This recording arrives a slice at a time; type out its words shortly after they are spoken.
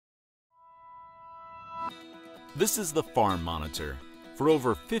This is the Farm Monitor. For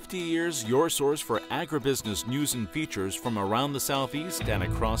over 50 years, your source for agribusiness news and features from around the Southeast and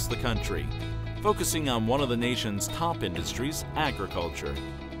across the country, focusing on one of the nation's top industries, agriculture.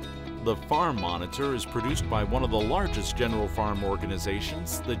 The Farm Monitor is produced by one of the largest general farm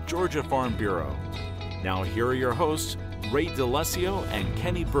organizations, the Georgia Farm Bureau. Now here are your hosts, Ray DeLessio and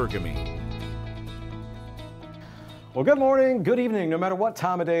Kenny Burgamy. Well, good morning, good evening, no matter what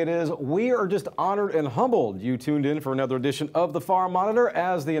time of day it is. We are just honored and humbled you tuned in for another edition of the Farm Monitor.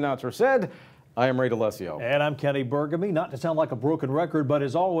 As the announcer said, I am Ray DeLessio. And I'm Kenny Burgamy. Not to sound like a broken record, but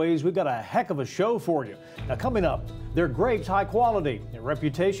as always, we've got a heck of a show for you. Now, coming up, their grapes high quality, their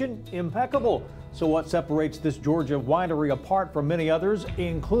reputation impeccable. So what separates this Georgia winery apart from many others,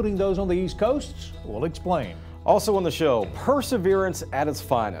 including those on the East Coast? We'll explain. Also on the show, perseverance at its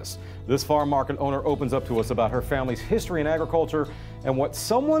finest. This farm market owner opens up to us about her family's history in agriculture and what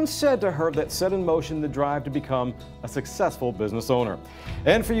someone said to her that set in motion the drive to become a successful business owner.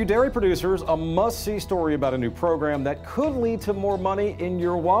 And for you dairy producers, a must-see story about a new program that could lead to more money in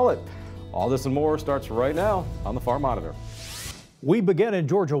your wallet. All this and more starts right now on the Farm Monitor. We begin in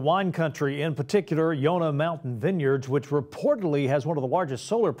Georgia wine country, in particular Yonah Mountain Vineyards, which reportedly has one of the largest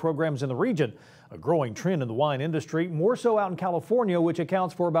solar programs in the region. A growing trend in the wine industry, more so out in California, which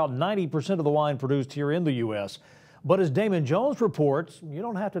accounts for about 90% of the wine produced here in the U.S. But as Damon Jones reports, you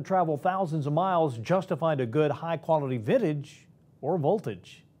don't have to travel thousands of miles just to find a good high-quality vintage or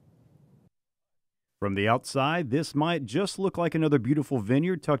voltage. From the outside, this might just look like another beautiful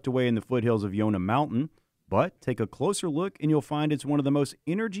vineyard tucked away in the foothills of Yonah Mountain. But take a closer look and you'll find it's one of the most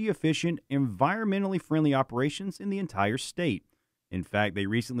energy-efficient, environmentally friendly operations in the entire state. In fact, they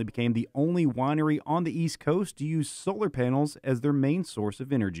recently became the only winery on the East Coast to use solar panels as their main source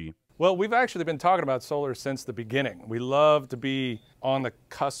of energy. Well, we've actually been talking about solar since the beginning. We love to be on the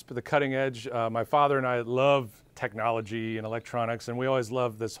cusp, the cutting edge. My father and I love technology and electronics, and we always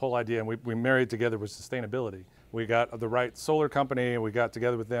loved this whole idea, and we married together with sustainability. We got the right solar company, and we got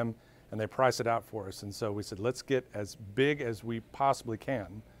together with them, and they price it out for us. And so we said, let's get as big as we possibly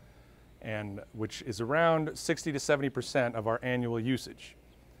can, and which is around 60 to 70% of our annual usage.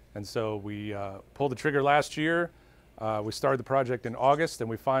 And so we pulled the trigger last year. We started the project in August, and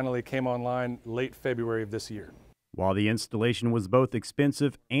we finally came online late February of this year. While the installation was both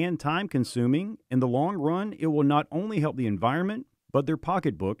expensive and time-consuming, in the long run, it will not only help the environment, but their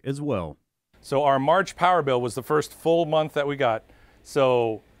pocketbook as well. So our March power bill was the first full month that we got.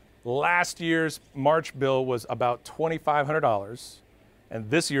 So last year's March bill was about $2,500, and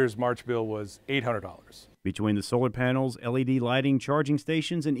this year's March bill was $800. Between the solar panels, LED lighting, charging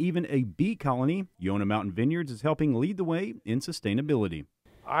stations, and even a bee colony, Yonah Mountain Vineyards is helping lead the way in sustainability.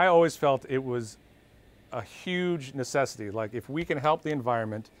 I always felt it was a huge necessity. Like, if we can help the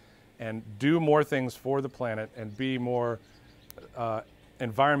environment and do more things for the planet and be more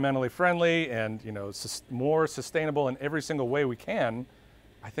environmentally friendly and, more sustainable in every single way we can,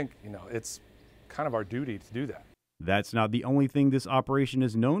 I think, it's kind of our duty to do that. That's not the only thing this operation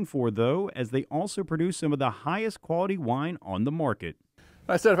is known for, though, as they also produce some of the highest quality wine on the market.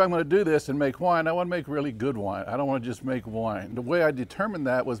 I said, if I'm going to do this and make wine, I want to make really good wine. I don't want to just make wine. The way I determined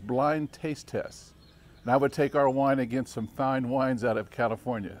that was blind taste tests. And I would take our wine against some fine wines out of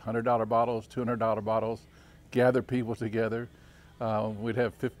California, $100 bottles, $200 bottles, gather people together. We'd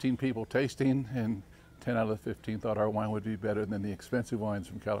have 15 people tasting, and 10 out of the 15 thought our wine would be better than the expensive wines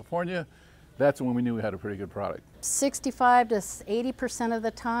from California. That's when we knew we had a pretty good product. 65 to 80% of the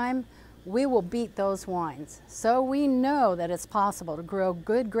time, we will beat those wines. So we know that it's possible to grow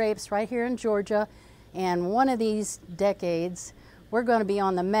good grapes right here in Georgia, and one of these decades, we're going to be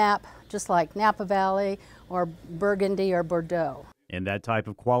on the map, just like Napa Valley or Burgundy or Bordeaux. And that type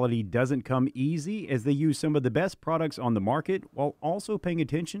of quality doesn't come easy, as they use some of the best products on the market while also paying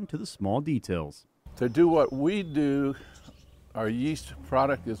attention to the small details. To do what we do, our yeast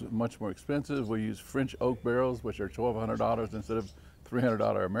product is much more expensive. We use French oak barrels, which are $1,200 instead of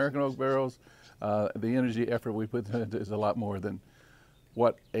 $300 American oak barrels. The energy effort we put into is a lot more than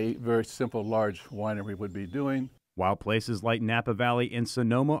what a very simple large winery would be doing. While places like Napa Valley and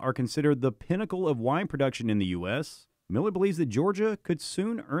Sonoma are considered the pinnacle of wine production in the U.S., Miller believes that Georgia could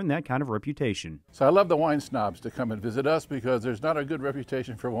soon earn that kind of reputation. So I love the wine snobs to come and visit us, because there's not a good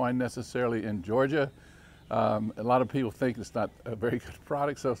reputation for wine necessarily in Georgia. A lot of people think it's not a very good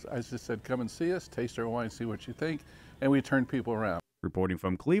product, so I just said, come and see us, taste our wine, see what you think, and we turn people around. Reporting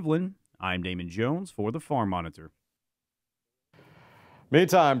from Cleveland, I'm Damon Jones for the Farm Monitor.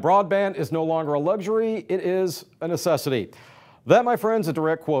 Meantime, broadband is no longer a luxury, it is a necessity. That, my friends, a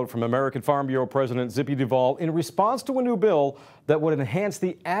direct quote from American Farm Bureau President Zippy Duvall in response to a new bill that would enhance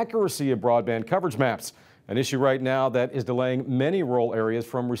the accuracy of broadband coverage maps. an issue right now that is delaying many rural areas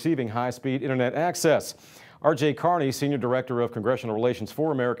from receiving high-speed internet access. R.J. Carney, Senior Director of Congressional Relations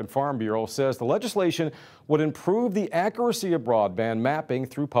for American Farm Bureau, says the legislation would improve the accuracy of broadband mapping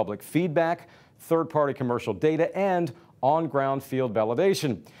through public feedback, third-party commercial data, and on-ground field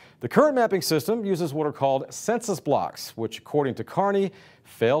validation. The current mapping system uses what are called census blocks, which, according to Carney,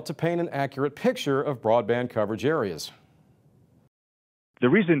 fail to paint an accurate picture of broadband coverage areas. The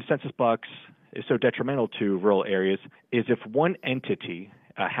reason census blocks is so detrimental to rural areas is if one entity,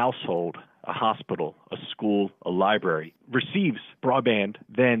 a household, a hospital, a school, a library, receives broadband,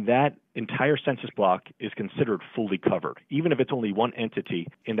 then that entire census block is considered fully covered, even if it's only one entity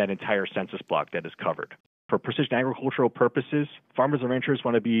in that entire census block that is covered. For precision agricultural purposes, farmers and ranchers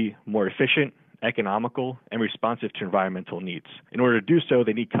want to be more efficient, economical, and responsive to environmental needs. In order to do so,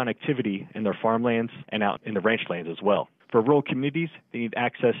 they need connectivity in their farmlands and out in the ranch lands as well. For rural communities, they need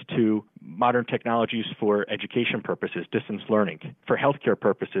access to modern technologies for education purposes, distance learning, for healthcare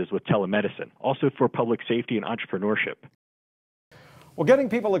purposes with telemedicine, also for public safety and entrepreneurship. Well, getting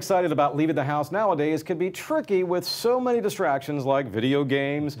people excited about leaving the house nowadays can be tricky with so many distractions like video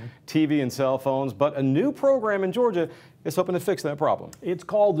games, TV, and cell phones, but a new program in Georgia is hoping to fix that problem. It's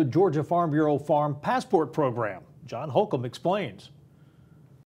called the Georgia Farm Bureau Farm Passport Program. John Holcomb explains.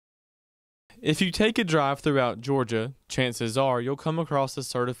 If you take a drive throughout Georgia, chances are you'll come across a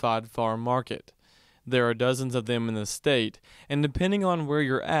certified farm market. There are dozens of them in the state, and depending on where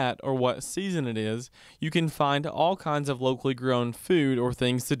you're at or what season it is, you can find all kinds of locally grown food or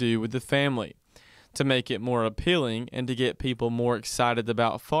things to do with the family. To make it more appealing and to get people more excited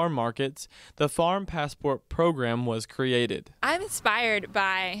about farm markets, the Farm Passport Program was created. I'm inspired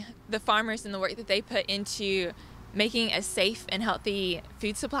by the farmers and the work that they put into making a safe and healthy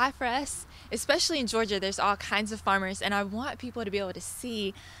food supply for us. Especially in Georgia, there's all kinds of farmers, and I want people to be able to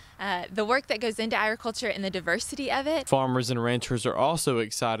see the work that goes into agriculture and the diversity of it. Farmers and ranchers are also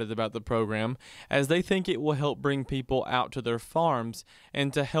excited about the program as they think it will help bring people out to their farms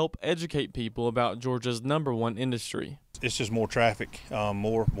and to help educate people about Georgia's #1 industry. It's just more traffic,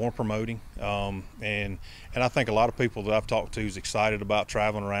 more promoting, and I think a lot of people that I've talked to is excited about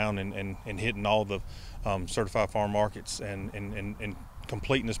traveling around and hitting all the certified farm markets and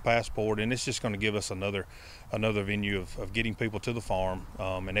completing this passport, and it's just going to give us another venue of getting people to the farm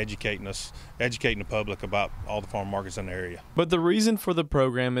and educating the public about all the farm markets in the area. But the reason for the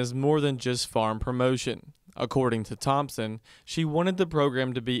program is more than just farm promotion. According to Thompson, she wanted the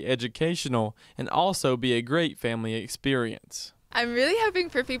program to be educational and also be a great family experience. I'm really hoping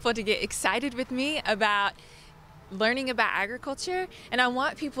for people to get excited with me about learning about agriculture, and I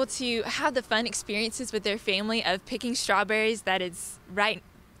want people to have the fun experiences with their family of picking strawberries that is right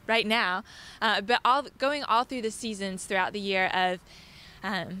now, but going all through the seasons throughout the year of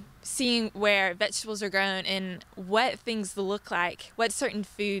seeing where vegetables are grown and what things look like, what certain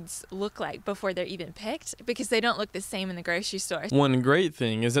foods look like before they're even picked, because they don't look the same in the grocery store. One great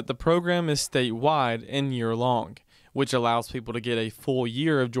thing is that the program is statewide and year-long, which allows people to get a full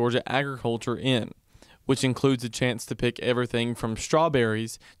year of Georgia agriculture in, which includes a chance to pick everything from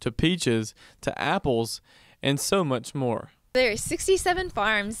strawberries to peaches to apples and so much more. There are 67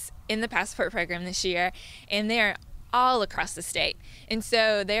 farms in the Passport Program this year, and they're all across the state. And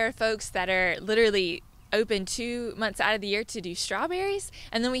so there are folks that are literally open 2 months out of the year to do strawberries,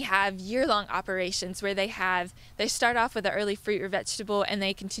 and then we have year-long operations where they start off with an early fruit or vegetable, and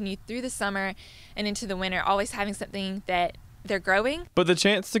they continue through the summer and into the winter, always having something that they're growing. But the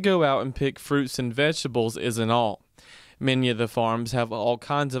chance to go out and pick fruits and vegetables isn't all. Many of the farms have all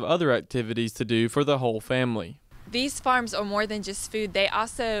kinds of other activities to do for the whole family. These farms are more than just food. They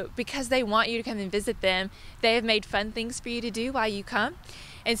also, because they want you to come and visit them, they have made fun things for you to do while you come.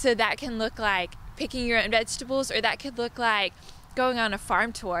 And so that can look like picking your own vegetables, or that could look like going on a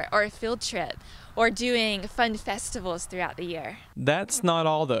farm tour or a field trip or doing fun festivals throughout the year. That's not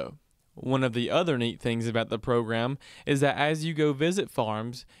all though. One of the other neat things about the program is that as you go visit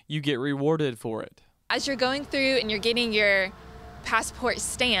farms, you get rewarded for it. As you're going through and you're getting your passport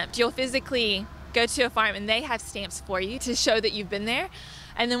stamped, you'll physically go to a farm and they have stamps for you to show that you've been there.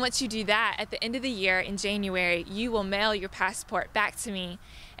 And then once you do that, at the end of the year in January, you will mail your passport back to me,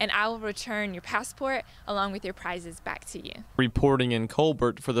 and I will return your passport along with your prizes back to you. Reporting in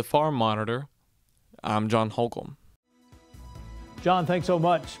Colbert for the Farm Monitor, I'm John Holcomb. John, thanks so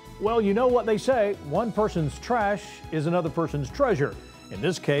much. Well, you know what they say, one person's trash is another person's treasure. In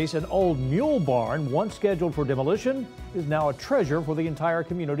this case, an old mule barn, once scheduled for demolition, is now a treasure for the entire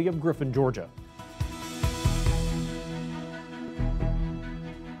community of Griffin, Georgia.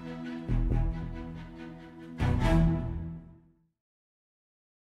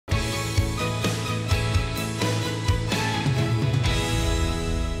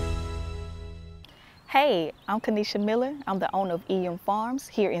 Hey, I'm Kanisha Miller. I'm the owner of EM Farms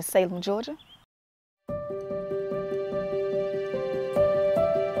here in Salem, Georgia.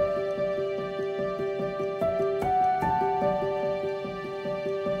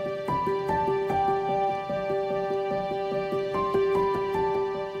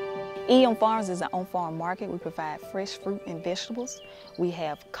 EM Farms is an on-farm market. We provide fresh fruit and vegetables. We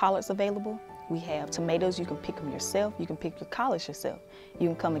have collards available. We have tomatoes. You can pick them yourself. You can pick your collards yourself. You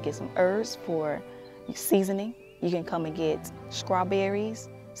can come and get some herbs for seasoning. You can come and get strawberries,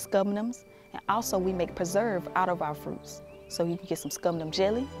 scumnums, and also we make preserve out of our fruits. So you can get some scumnum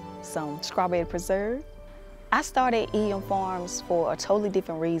jelly, some strawberry preserve. I started EM Farms for a totally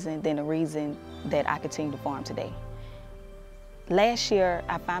different reason than the reason that I continue to farm today. Last year,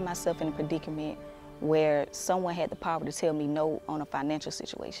 I found myself in a predicament where someone had the power to tell me no on a financial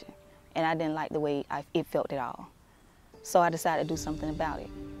situation, and I didn't like the way it felt at all. So I decided to do something about it.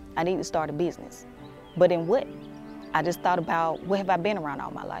 I needed to start a business. But in what? I just thought about, what have I been around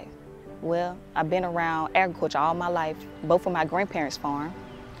all my life? Well, I've been around agriculture all my life, both from my grandparents' farm.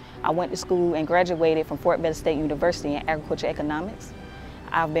 I went to school and graduated from Fort Bellow State University in agriculture economics.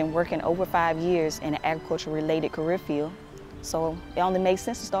 I've been working over 5 years in an agriculture-related career field, so it only made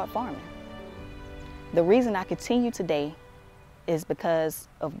sense to start farming. The reason I continue today is because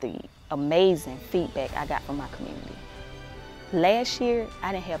of the amazing feedback I got from my community. Last year,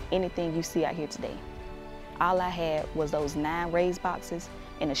 I didn't have anything you see out here today. All I had was those 9 raised boxes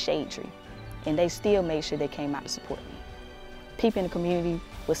and a shade tree, and they still made sure they came out to support me. People in the community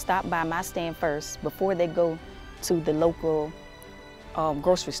would stop by my stand first before they go to the local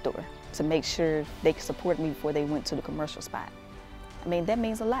grocery store to make sure they could support me before they went to the commercial spot. I mean, that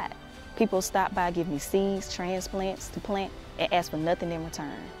means a lot. People stop by, give me seeds, transplants to plant, and ask for nothing in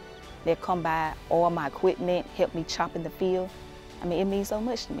return. They'll come by, all my equipment, help me chop in the field. I mean, it means so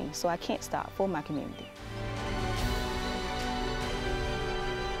much to me, so I can't stop for my community.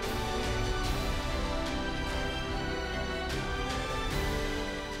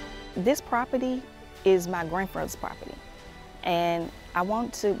 This property is my grandfather's property. And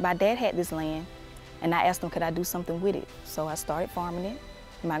my dad had this land, and I asked him, could I do something with it? So I started farming it.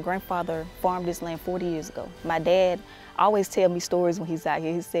 My grandfather farmed this land 40 years ago. My dad always tells me stories when he's out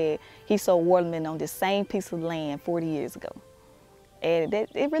here. He said he sold watermelon on this same piece of land 40 years ago. And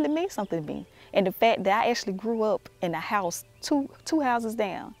it really means something to me. And the fact that I actually grew up in a house two houses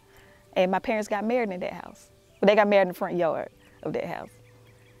down, and my parents got married in that house. But they got married in the front yard of that house.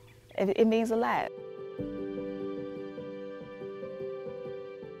 It means a lot.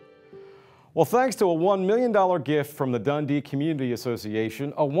 Well, thanks to a $1 million gift from the Dundee Community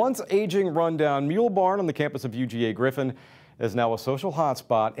Association, a once aging, rundown mule barn on the campus of UGA Griffin is now a social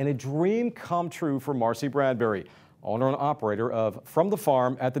hotspot and a dream come true for Marcy Bradbury, owner and operator of From the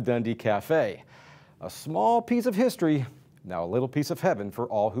Farm at the Dundee Cafe. A small piece of history, now a little piece of heaven for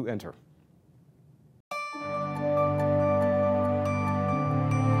all who enter.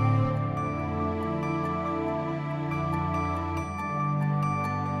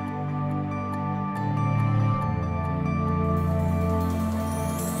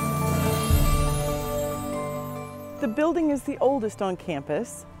 The building is the oldest on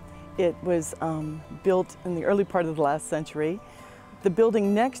campus. It was built in the early part of the last century. The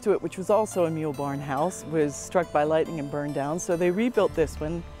building next to it, which was also a mule barn house, was struck by lightning and burned down, so they rebuilt this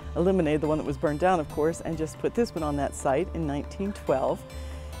one, eliminated the one that was burned down, of course, and just put this one on that site in 1912.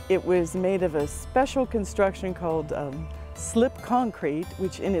 It was made of a special construction called slip concrete,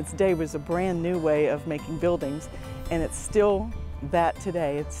 which in its day was a brand new way of making buildings, and it's still that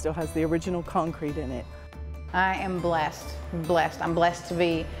today. It still has the original concrete in it. I am blessed. I'm blessed to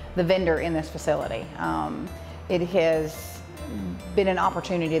be the vendor in this facility. It has been an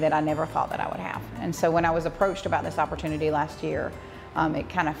opportunity that I never thought that I would have. And so when I was approached about this opportunity last year, it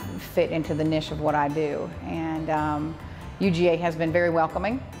kind of fit into the niche of what I do. And UGA has been very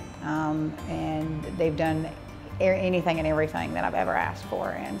welcoming, and they've done anything and everything that I've ever asked for.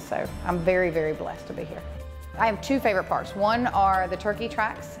 And so I'm very, very blessed to be here. I have 2 favorite parts. One are the turkey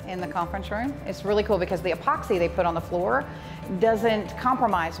tracks in the conference room. It's really cool because the epoxy they put on the floor doesn't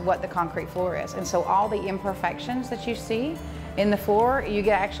compromise what the concrete floor is. And so all the imperfections that you see in the floor, you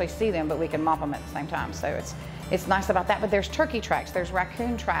can actually see them, but we can mop them at the same time. So it's nice about that. But there's turkey tracks, there's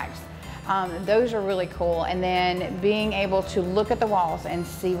raccoon tracks. Those are really cool. And then being able to look at the walls and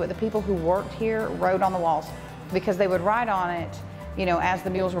see what the people who worked here wrote on the walls, because they would write on it, you know, as the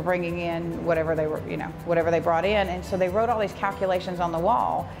mules were bringing in whatever they were, you know, whatever they brought in. And so they wrote all these calculations on the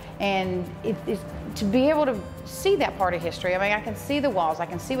wall. And to be able to see that part of history, I mean, I can see the walls, I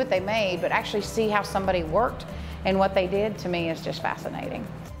can see what they made, but actually see how somebody worked and what they did, to me, is just fascinating.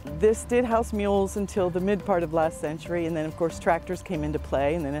 This did house mules until the mid part of last century, and then of course tractors came into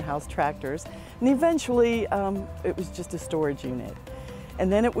play, and then it housed tractors, and eventually it was just a storage unit.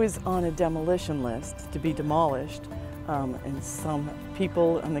 And then it was on a demolition list to be demolished, and some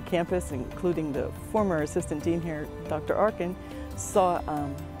people on the campus, including the former assistant dean here, Dr. Arkin, saw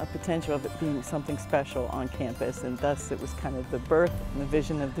a potential of it being something special on campus, and thus it was kind of the birth and the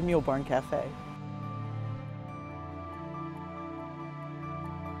vision of the Mule Barn Cafe.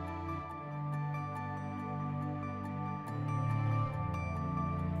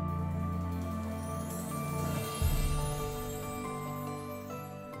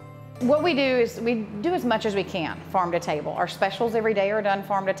 What we do is we do as much as we can, farm to table. Our specials every day are done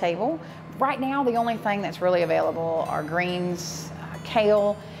farm to table. Right now, the only thing that's really available are greens,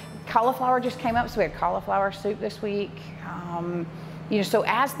 kale. Cauliflower just came up, so we had cauliflower soup this week. So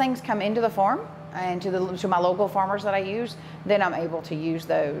as things come into the farm and to my local farmers that I use, then I'm able to use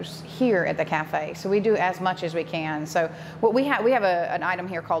those here at the cafe. So we do as much as we can. So what we have an item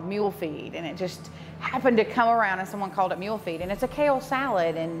here called mule feed, and it just happened to come around and someone called it mule feed, and it's a kale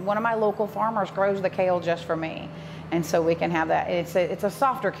salad, and one of my local farmers grows the kale just for me, and so we can have that. It's a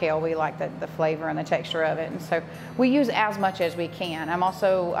softer kale. We like the flavor and the texture of it, and so we use as much as we can. I'm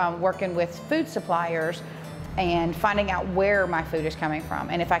also working with food suppliers and finding out where my food is coming from,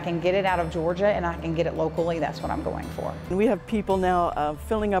 and if I can get it out of Georgia and I can get it locally, that's what I'm going for. We have people now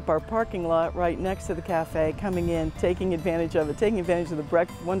filling up our parking lot right next to the cafe, coming in, taking advantage of it, taking advantage of the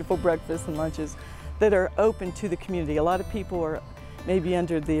wonderful breakfasts and lunches that are open to the community. A lot of people are maybe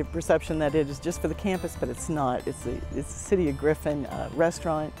under the perception that it is just for the campus, but it's not. It's the City of Griffin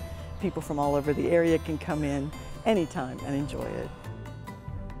restaurant. People from all over the area can come in anytime and enjoy it.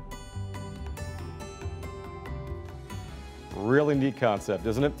 Really neat concept,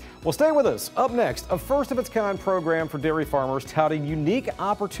 isn't it? Well, stay with us. Up next, a first-of-its-kind program for dairy farmers touting unique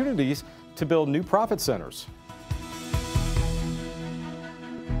opportunities to build new profit centers.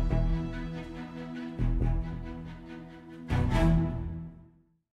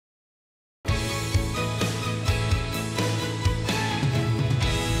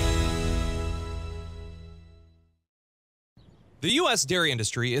 The U.S. dairy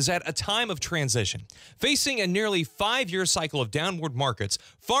industry is at a time of transition. Facing a nearly 5-year cycle of downward markets,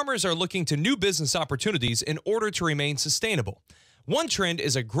 farmers are looking to new business opportunities in order to remain sustainable. One trend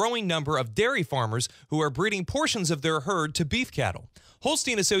is a growing number of dairy farmers who are breeding portions of their herd to beef cattle.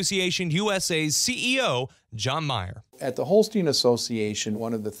 Holstein Association USA's CEO, John Meyer. At the Holstein Association,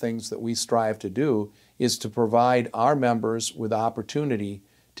 one of the things that we strive to do is to provide our members with opportunity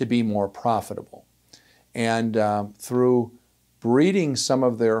to be more profitable. And through breeding some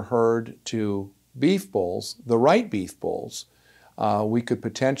of their herd to beef bulls, the right beef bulls, we could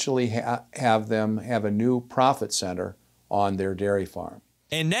potentially have them have a new profit center on their dairy farm.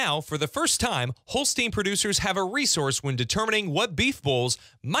 And now, for the first time, Holstein producers have a resource when determining what beef bulls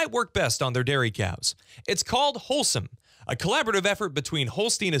might work best on their dairy cows. It's called Wholesome, a collaborative effort between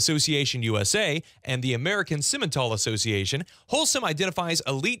Holstein Association USA and the American Simmental Association. Wholesome identifies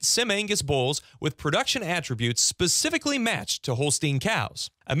elite Sim Angus bulls with production attributes specifically matched to Holstein cows.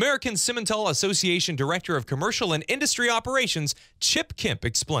 American Simmental Association Director of Commercial and Industry Operations, Chip Kemp,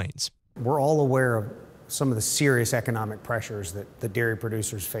 explains. We're all aware of some of the serious economic pressures that the dairy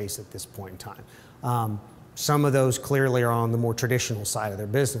producers face at this point in time. Some of those clearly are on the more traditional side of their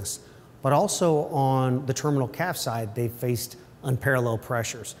business, but also on the terminal calf side, they've faced unparalleled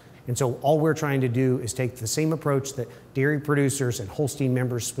pressures. And so all we're trying to do is take the same approach that dairy producers and Holstein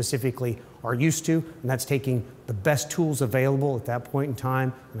members specifically are used to, and that's taking the best tools available at that point in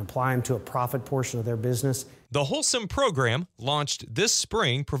time and apply them to a profit portion of their business. The Wholesome program, launched this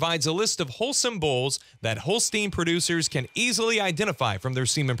spring, provides a list of wholesome bulls that Holstein producers can easily identify from their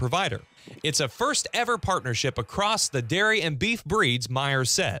semen provider. It's a first-ever partnership across the dairy and beef breeds, Meyer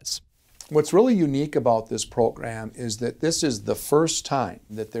says. What's really unique about this program is that this is the first time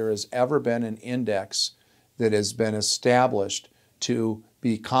that there has ever been an index that has been established to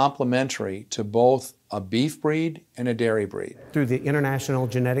be complementary to both a beef breed and a dairy breed. Through the International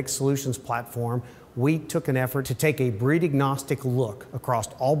Genetic Solutions platform, we took an effort to take a breed-agnostic look across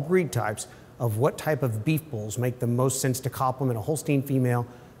all breed types of what type of beef bulls make the most sense to complement a Holstein female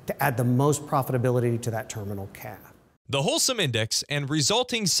to add the most profitability to that terminal calf. The Wholesome Index and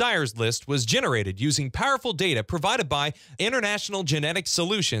resulting sires list was generated using powerful data provided by International Genetic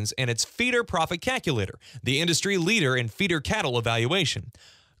Solutions and its feeder profit calculator, the industry leader in feeder cattle evaluation.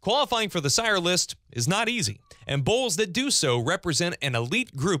 Qualifying for the sire list is not easy, and bulls that do so represent an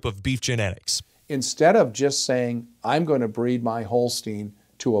elite group of beef genetics. Instead of just saying, I'm going to breed my Holstein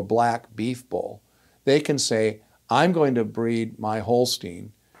to a black beef bull, they can say, I'm going to breed my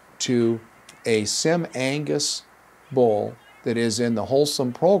Holstein to a Sim Angus bull that is in the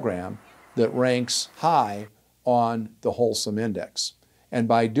Wholesome program that ranks high on the Wholesome Index. And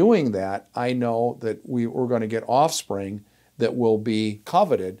by doing that, I know that we're going to get offspring that will be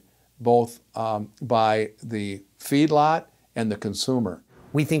coveted both by the feedlot and the consumer.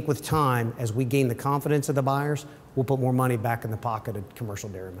 We think with time, as we gain the confidence of the buyers, we'll put more money back in the pocket of commercial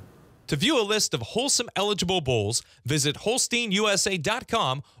dairymen. To view a list of Wholesome eligible bulls, visit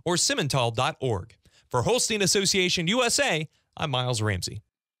HolsteinUSA.com or Simmental.org. For Holstein Association USA, I'm Miles Ramsey.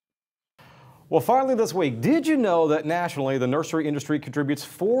 Well, finally this week, did you know that nationally the nursery industry contributes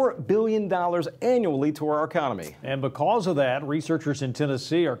 $4 billion annually to our economy? And because of that, researchers in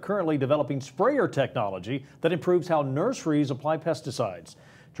Tennessee are currently developing sprayer technology that improves how nurseries apply pesticides.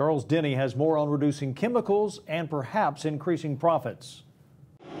 Charles Denny has more on reducing chemicals and perhaps increasing profits.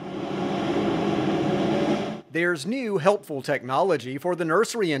 There's new helpful technology for the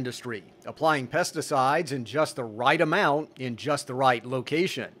nursery industry, applying pesticides in just the right amount in just the right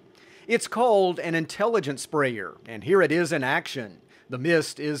location. It's called an intelligent sprayer, and here it is in action. The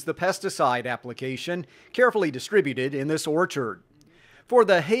mist is the pesticide application, carefully distributed in this orchard. For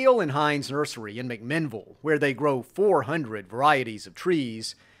the Hale and Hines Nursery in McMinnville, where they grow 400 varieties of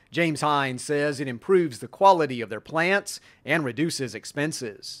trees, James Hines says it improves the quality of their plants and reduces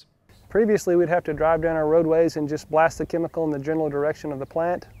expenses. Previously, we'd have to drive down our roadways and just blast the chemical in the general direction of the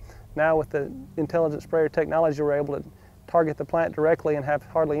plant. Now with the intelligent sprayer technology, we're able to target the plant directly and have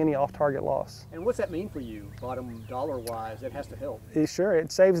hardly any off-target loss. And what's that mean for you, bottom dollar-wise? It has to help. Sure,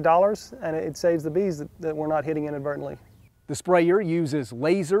 it saves dollars and it saves the bees that we're not hitting inadvertently. The sprayer uses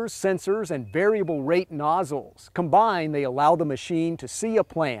lasers, sensors, and variable rate nozzles. Combined, they allow the machine to see a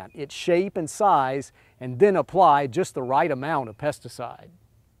plant, its shape and size, and then apply just the right amount of pesticide.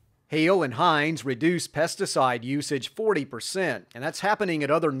 Hale and Hines reduce pesticide usage 40%, and that's happening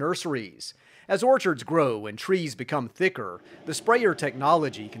at other nurseries. As orchards grow and trees become thicker, the sprayer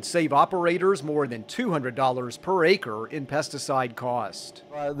technology can save operators more than $200 per acre in pesticide cost.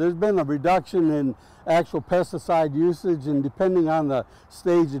 There's been a reduction in actual pesticide usage, and depending on the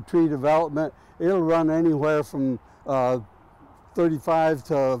stage of tree development, it'll run anywhere from 35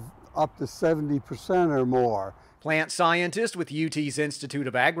 to up to 70% or more. Plant scientists with UT's Institute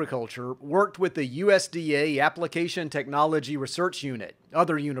of Agriculture worked with the USDA Application Technology Research Unit,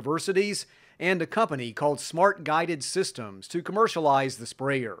 other universities, and a company called Smart Guided Systems to commercialize the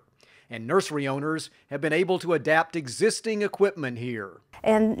sprayer. And nursery owners have been able to adapt existing equipment here.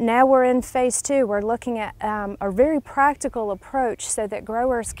 And now we're in phase 2. We're looking at a very practical approach so that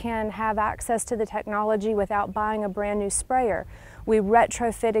growers can have access to the technology without buying a brand new sprayer. We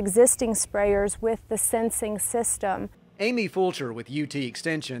retrofit existing sprayers with the sensing system. Amy Fulcher with UT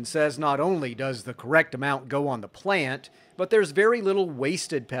Extension says not only does the correct amount go on the plant, but there's very little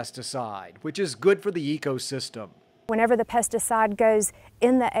wasted pesticide, which is good for the ecosystem. Whenever the pesticide goes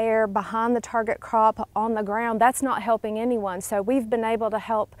in the air, behind the target crop, on the ground, that's not helping anyone. So we've been able to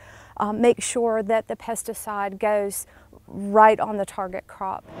help make sure that the pesticide goes right on the target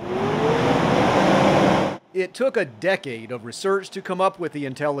crop. It took a decade of research to come up with the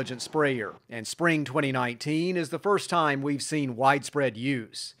intelligent sprayer, and spring 2019 is the first time we've seen widespread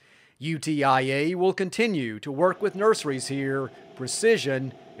use. UTIA will continue to work with nurseries here.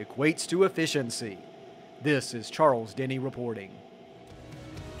 Precision equates to efficiency. This is Charles Denny reporting.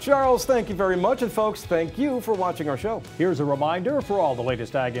 Charles, thank you very much. And folks, thank you for watching our show. Here's a reminder for all the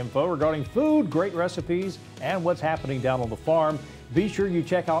latest ag info regarding food, great recipes, and what's happening down on the farm. Be sure you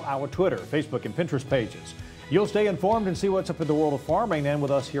check out our Twitter, Facebook, and Pinterest pages. You'll stay informed and see what's up in the world of farming and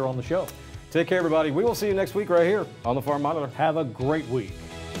with us here on the show. Take care, everybody. We will see you next week right here on the Farm Monitor. Have a great week.